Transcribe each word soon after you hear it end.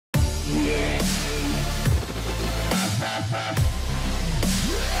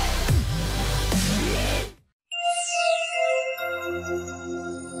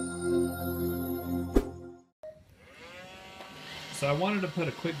I wanted to put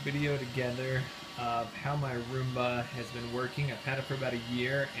a quick video together of how my Roomba has been working. I've had it for about a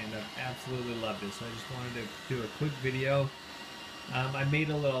year and I've absolutely loved it. So I just wanted to do a quick video. I made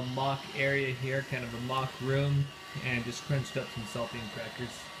a little mock area here, kind of a mock room, and just crunched up some saltine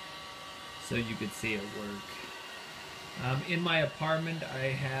crackers so you could see it work. In my apartment I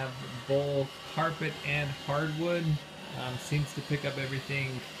have both carpet and hardwood. Seems to pick up everything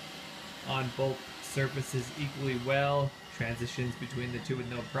on both surfaces equally well, transitions between the two with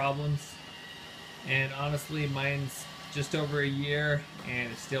no problems, and honestly mine's just over a year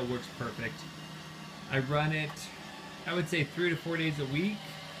and it still works perfect. I run it, I would say 3 to 4 days a week.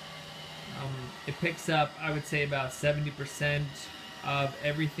 It picks up, I would say, about 70% of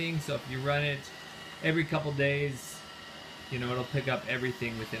everything, so if you run it every couple days, you know, it'll pick up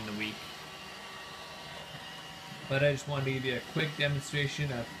everything within the week. But I just wanted to give you a quick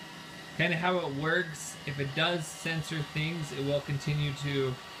demonstration of kind of how it works. If it does censor things, it will continue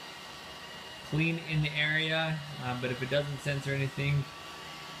to clean in the area, but if it doesn't censor anything,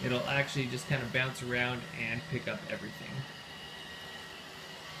 it'll actually just kind of bounce around and pick up everything.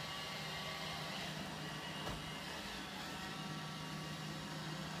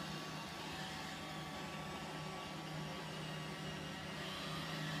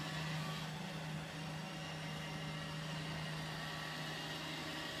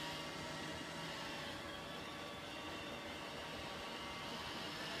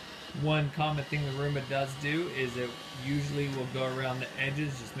 One common thing the Roomba does do is it usually will go around the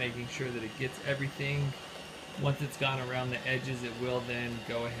edges, just making sure that it gets everything. Once it's gone around the edges, it will then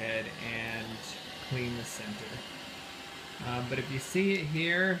go ahead and clean the center. But if you see it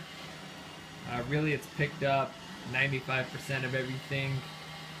here, really it's picked up 95% of everything.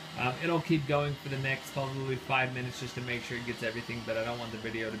 It'll keep going for the next probably 5 minutes just to make sure it gets everything, but I don't want the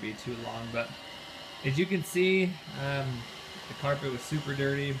video to be too long. But as you can see, the carpet was super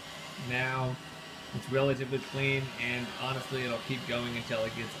dirty. Now it's relatively clean, and honestly it'll keep going until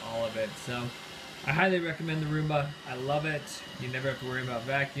it gets all of it. So I highly recommend the Roomba. I love it. You never have to worry about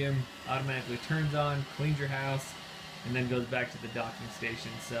vacuum. Automatically turns on, cleans your house, and then goes back to the docking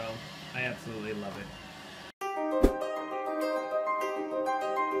station. So I absolutely love it.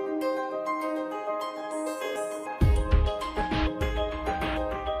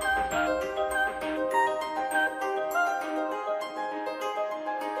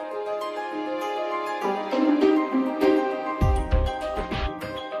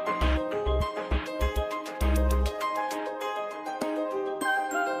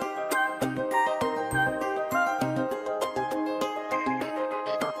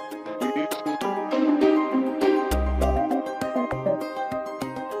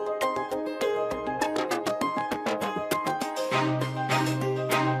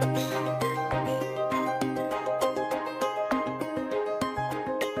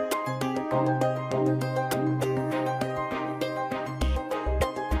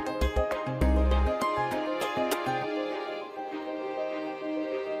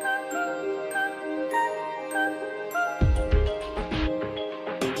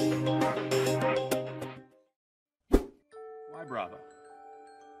 Why Braava?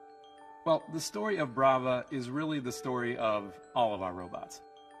 Well, the story of Braava is really the story of all of our robots.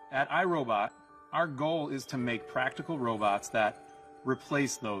 At iRobot, our goal is to make practical robots that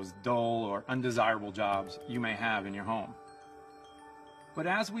replace those dull or undesirable jobs you may have in your home. But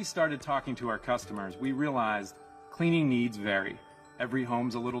as we started talking to our customers, we realized cleaning needs vary. Every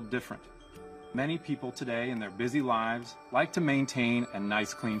home's a little different. Many people today in their busy lives like to maintain a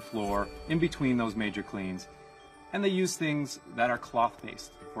nice clean floor in between those major cleans, and they use things that are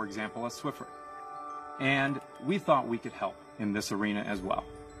cloth-based, for example, a Swiffer. And we thought we could help in this arena as well.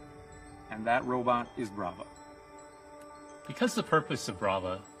 And that robot is Braava. Because the purpose of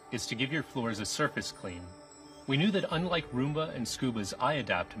Braava is to give your floors a surface clean, we knew that unlike Roomba and Scuba's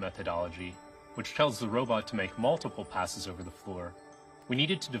iAdapt methodology, which tells the robot to make multiple passes over the floor, we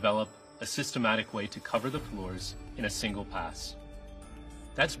needed to develop a systematic way to cover the floors in a single pass.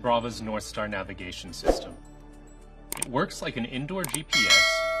 That's Braava's North Star navigation system. It works like an indoor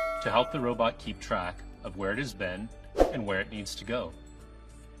GPS to help the robot keep track of where it has been and where it needs to go.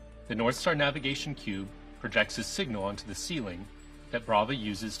 The North Star navigation cube projects a signal onto the ceiling that Braava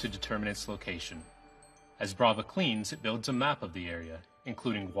uses to determine its location. As Braava cleans, it builds a map of the area,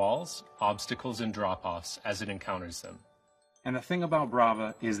 including walls, obstacles, and drop-offs as it encounters them. And the thing about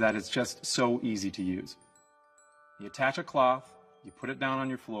Braava is that it's just so easy to use. You attach a cloth, you put it down on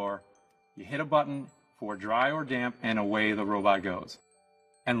your floor, you hit a button for dry or damp, and away the robot goes.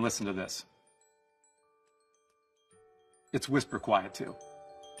 And listen to this. It's whisper quiet too.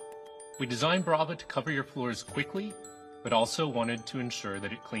 We designed Braava to cover your floors quickly but also wanted to ensure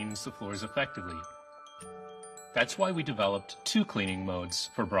that it cleans the floors effectively. That's why we developed two cleaning modes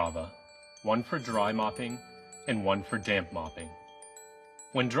for Brava, one for dry mopping and one for damp mopping.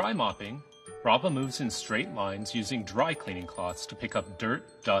 When dry mopping, Brava moves in straight lines using dry cleaning cloths to pick up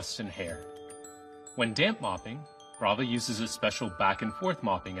dirt, dust, and hair. When damp mopping, Brava uses a special back and forth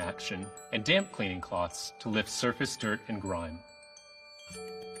mopping action and damp cleaning cloths to lift surface dirt and grime.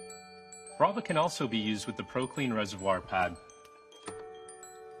 Brava can also be used with the ProClean Reservoir Pad.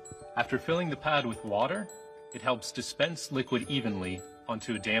 After filling the pad with water, it helps dispense liquid evenly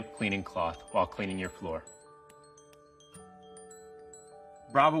onto a damp cleaning cloth while cleaning your floor.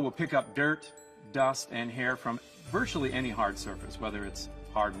 Brava will pick up dirt, dust, and hair from virtually any hard surface, whether it's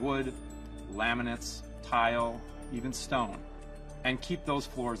hardwood, laminates, tile, even stone, and keep those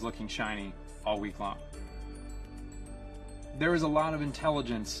floors looking shiny all week long. There is a lot of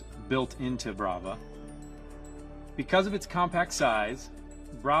intelligence built into Brava. Because of its compact size,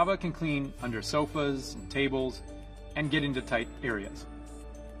 Brava can clean under sofas and tables and get into tight areas.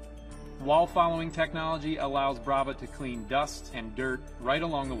 Wall following technology allows Brava to clean dust and dirt right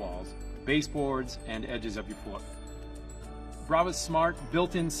along the walls, baseboards, and edges of your floor. Brava's smart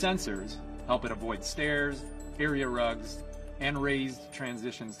built-in sensors help it avoid stairs, area rugs, and raised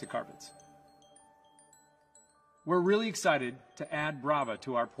transitions to carpets. We're really excited to add Brava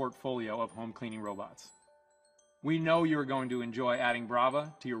to our portfolio of home cleaning robots. We know you're going to enjoy adding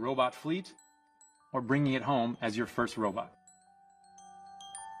Brava to your robot fleet or bringing it home as your first robot.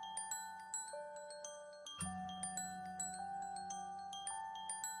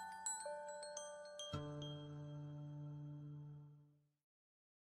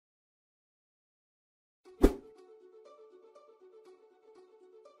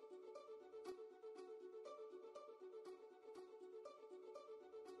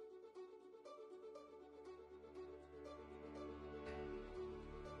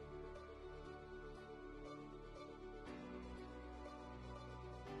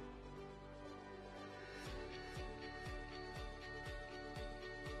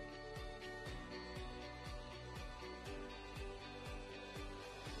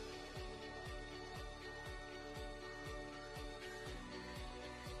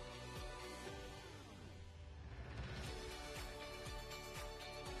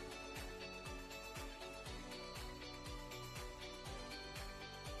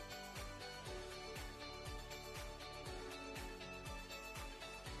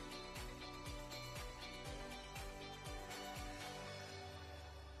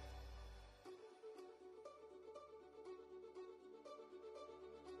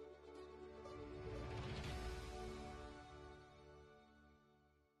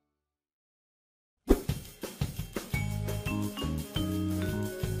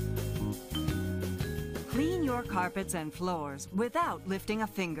 Clean your carpets and floors without lifting a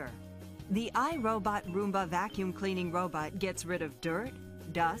finger. The iRobot Roomba vacuum cleaning robot gets rid of dirt,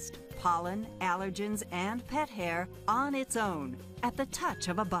 dust, pollen, allergens, and pet hair on its own at the touch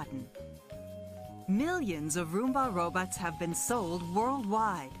of a button. Millions of Roomba robots have been sold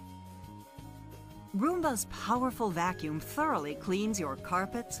worldwide. Roomba's powerful vacuum thoroughly cleans your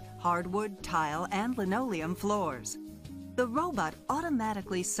carpets, hardwood, tile, and linoleum floors. The robot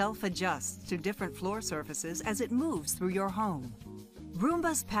automatically self-adjusts to different floor surfaces as it moves through your home.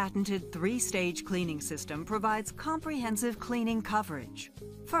 Roomba's patented 3-stage cleaning system provides comprehensive cleaning coverage.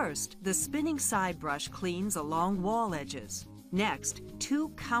 First, the spinning side brush cleans along wall edges. Next, 2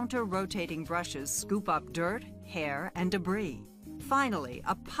 counter-rotating brushes scoop up dirt, hair, and debris. Finally,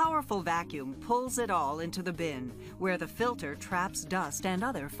 a powerful vacuum pulls it all into the bin, where the filter traps dust and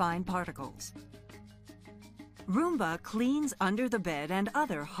other fine particles. Roomba cleans under the bed and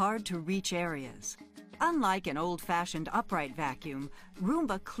other hard-to-reach areas. Unlike an old-fashioned upright vacuum,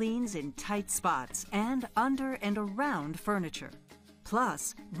 Roomba cleans in tight spots and under and around furniture.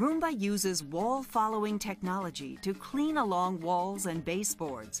 Plus, Roomba uses wall-following technology to clean along walls and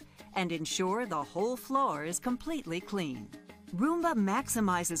baseboards and ensure the whole floor is completely clean. Roomba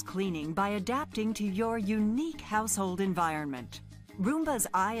maximizes cleaning by adapting to your unique household environment. Roomba's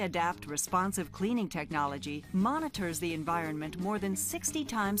iAdapt responsive cleaning technology monitors the environment more than 60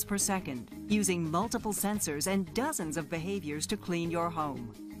 times per second, using multiple sensors and dozens of behaviors to clean your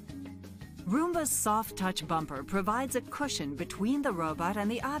home. Roomba's soft touch bumper provides a cushion between the robot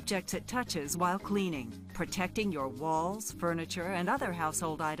and the objects it touches while cleaning, protecting your walls, furniture, and other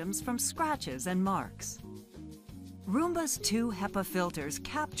household items from scratches and marks. Roomba's 2 HEPA filters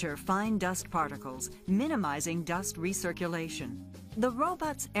capture fine dust particles, minimizing dust recirculation. The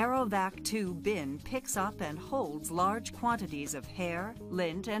robot's AeroVac 2 bin picks up and holds large quantities of hair,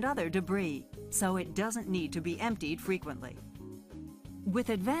 lint, and other debris. so it doesn't need to be emptied frequently. With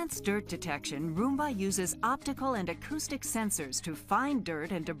advanced dirt detection, Roomba uses optical and acoustic sensors to find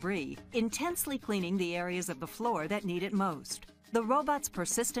dirt and debris, intensely cleaning the areas of the floor that need it most. The robot's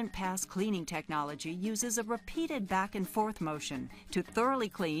persistent pass cleaning technology uses a repeated back and forth motion to thoroughly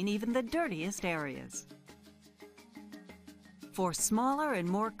clean even the dirtiest areas. For smaller and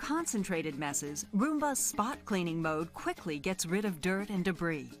more concentrated messes, Roomba's spot cleaning mode quickly gets rid of dirt and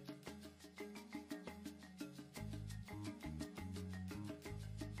debris.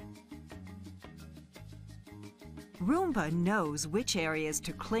 Roomba knows which areas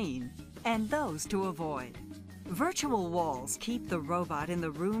to clean and those to avoid. Virtual walls keep the robot in the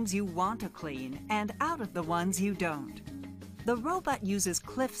rooms you want to clean and out of the ones you don't. The robot uses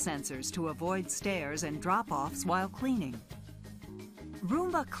cliff sensors to avoid stairs and drop-offs while cleaning.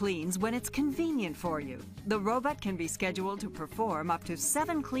 Roomba cleans when it's convenient for you. The robot can be scheduled to perform up to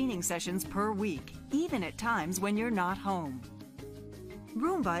 7 cleaning sessions per week, even at times when you're not home.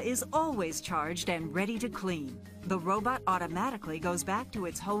 Roomba is always charged and ready to clean. The robot automatically goes back to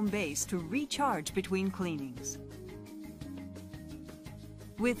its home base to recharge between cleanings.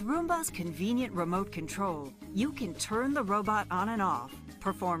 With Roomba's convenient remote control, you can turn the robot on and off,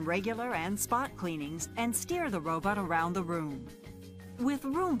 perform regular and spot cleanings, and steer the robot around the room. With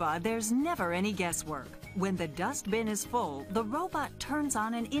Roomba, there's never any guesswork. When the dust bin is full, the robot turns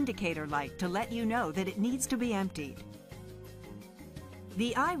on an indicator light to let you know that it needs to be emptied.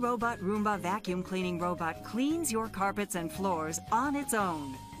 The iRobot Roomba vacuum cleaning robot cleans your carpets and floors on its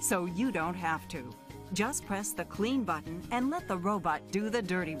own, so you don't have to. Just press the clean button and let the robot do the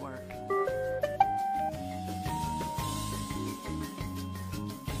dirty work.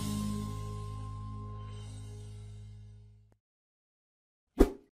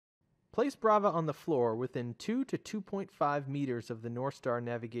 Place Brava on the floor within 2 to 2.5 meters of the North Star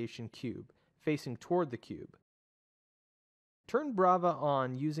navigation cube, facing toward the cube. Turn Brava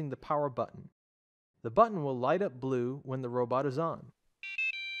on using the power button. The button will light up blue when the robot is on.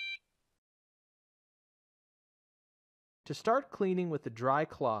 To start cleaning with a dry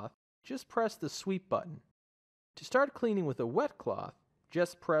cloth, just press the sweep button. To start cleaning with a wet cloth,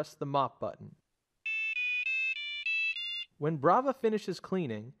 just press the mop button. When Brava finishes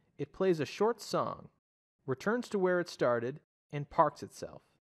cleaning, it plays a short song, returns to where it started, and parks itself.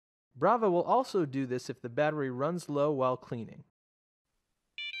 Brava will also do this if the battery runs low while cleaning.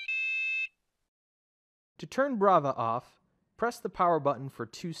 To turn Brava off, press the power button for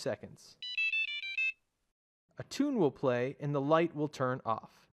 2 seconds. A tune will play and the light will turn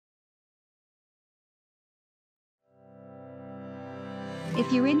off.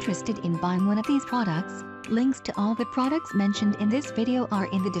 If you're interested in buying one of these products, links to all the products mentioned in this video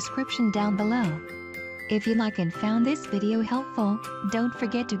are in the description down below. If you like and found this video helpful, don't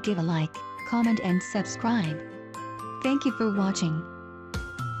forget to give a like, comment and subscribe. Thank you for watching.